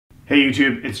Hey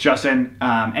YouTube, it's Justin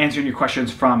answering your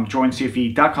questions from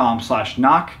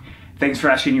joincfe.com/knock. Thanks for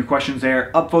asking your questions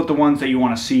there. Upvote the ones that you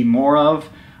want to see more of.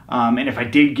 And if I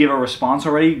did give a response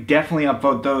already, definitely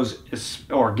upvote those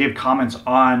or give comments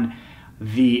on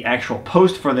the actual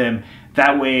post for them.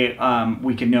 That way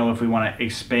we can know if we want to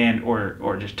expand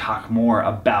or just talk more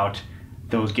about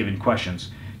those given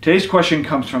questions. Today's question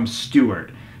comes from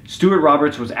Stuart. Stuart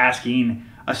Roberts was asking,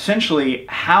 essentially,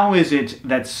 how is it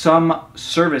that some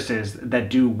services that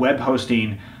do web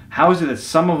hosting, how is it that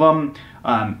some of them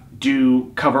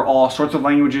do cover all sorts of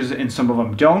languages and some of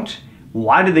them don't?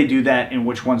 Why do they do that, and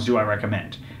which ones do I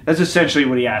recommend? That's essentially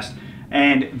what he asked.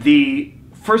 And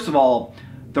first of all,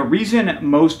 the reason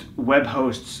most web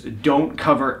hosts don't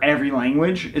cover every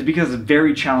language is because it's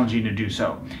very challenging to do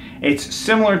so. It's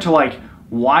similar to, like,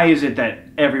 why is it that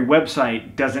every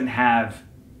website doesn't have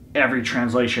every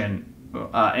translation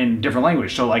in different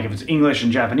language? So like if it's English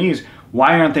and Japanese,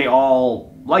 why aren't they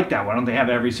all like that? Why don't they have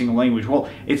every single language? Well,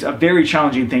 it's a very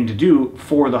challenging thing to do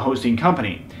for the hosting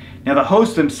company. Now the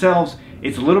hosts themselves,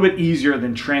 it's a little bit easier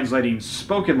than translating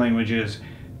spoken languages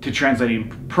to translating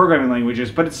programming languages,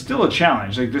 but it's still a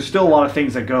challenge. Like there's still a lot of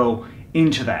things that go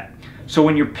into that. So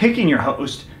when you're picking your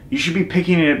host, you should be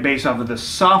picking it based off of the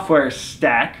software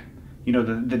stack, you know,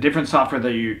 the different software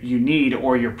that you need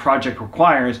or your project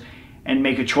requires, and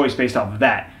make a choice based off of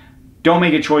that. Don't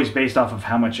make a choice based off of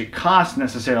how much it costs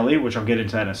necessarily, which I'll get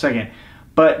into that in a second,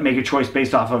 but make a choice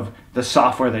based off of the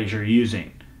software that you're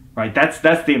using, right? That's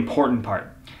the important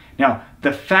part. Now,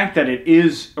 the fact that it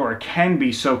is or can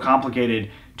be so complicated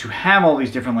to have all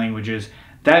these different languages,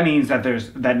 that means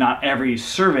that not every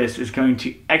service is going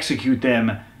to execute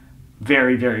them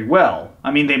very, very well. I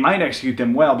mean, they might execute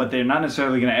them well, but they're not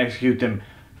necessarily going to execute them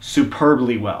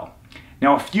superbly well.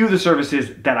 Now, a few of the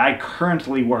services that I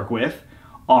currently work with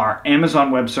are Amazon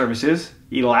Web Services,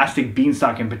 Elastic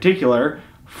Beanstalk in particular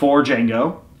for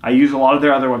Django. I use a lot of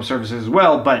their other web services as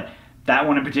well, but that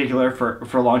one in particular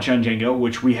for launching on Django,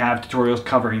 which we have tutorials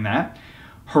covering that.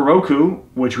 Heroku,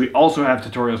 which we also have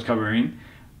tutorials covering.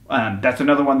 That's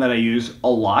another one that I use a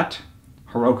lot,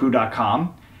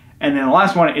 Heroku.com. And then the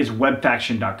last one is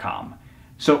Webfaction.com.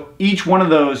 So each one of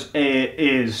those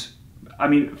is, I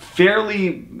mean,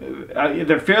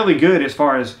 they're fairly good as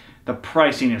far as the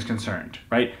pricing is concerned,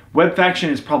 right? Webfaction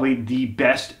is probably the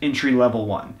best entry-level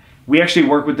one. We actually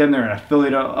work with them. They're an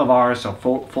affiliate of ours, so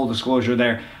full disclosure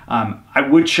there. I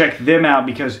would check them out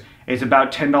because it's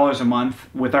about $10 a month.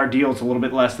 With our deal, it's a little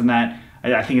bit less than that.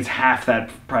 I think it's half that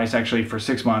price actually for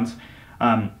 6 months.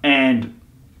 And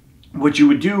what you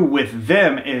would do with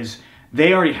them is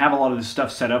they already have a lot of this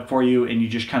stuff set up for you, and you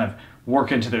just kind of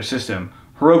work into their system.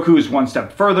 Heroku is one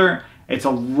step further. It's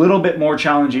a little bit more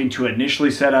challenging to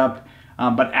initially set up,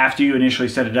 but after you initially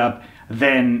set it up,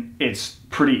 then it's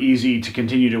pretty easy to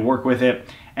continue to work with it.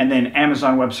 And then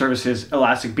Amazon Web Services,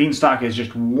 Elastic Beanstalk is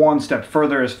just one step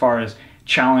further as far as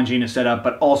challenging to set up,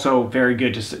 but also very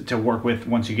good to work with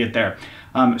once you get there.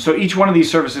 So each one of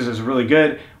these services is really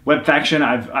good. Webfaction,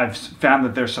 I've found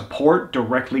that their support,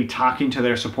 directly talking to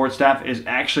their support staff, is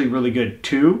actually really good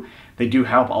too. They do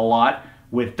help a lot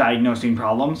with diagnosing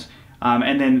problems.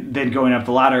 And then going up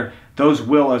the ladder, those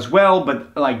will as well,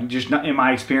 but like just not, in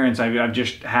my experience, I've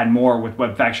just had more with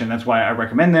Webfaction. That's why I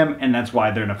recommend them, and that's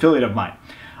why they're an affiliate of mine.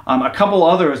 A couple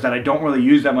others that I don't really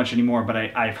use that much anymore, but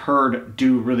I've heard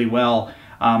do really well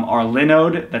are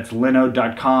Linode, that's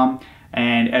linode.com,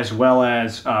 and as well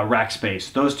as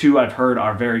Rackspace. Those two I've heard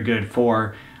are very good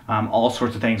for all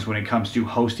sorts of things when it comes to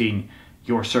hosting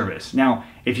your service. Now,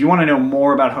 if you want to know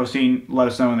more about hosting, let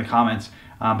us know in the comments,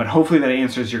 but hopefully that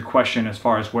answers your question as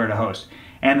far as where to host.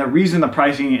 And the reason the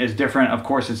pricing is different, of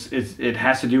course, it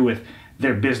has to do with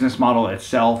their business model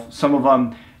itself. Some of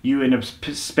them you end up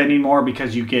spending more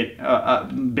because you get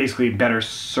basically better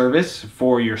service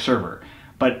for your server.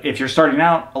 But if you're starting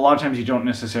out, a lot of times you don't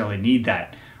necessarily need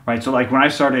that, right? So like when I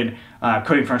started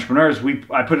Coding for Entrepreneurs,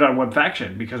 I put it on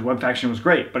Webfaction because Webfaction was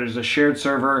great, but it was a shared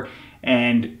server.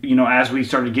 And you know, as we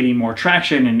started getting more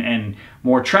traction and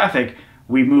more traffic,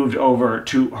 we moved over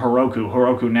to Heroku.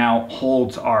 Heroku now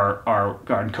holds our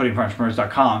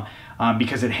codingforentrepreneurs.com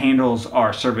because it handles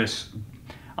our service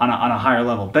on a higher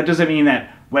level. That doesn't mean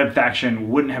that Webfaction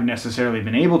wouldn't have necessarily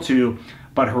been able to,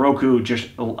 but Heroku just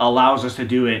allows us to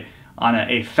do it on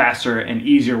a faster and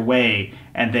easier way.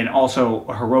 And then also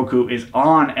Heroku is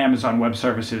on Amazon Web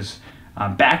Services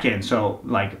backend, so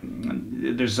like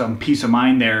there's some peace of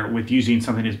mind there with using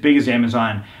something as big as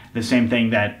Amazon, the same thing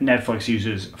that Netflix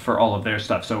uses for all of their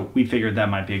stuff. So we figured that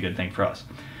might be a good thing for us.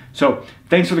 So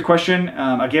thanks for the question.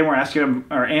 Again, we're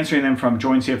answering them from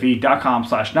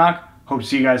joincfe.com/knock. Hope to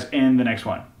see you guys in the next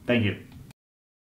one. Thank you.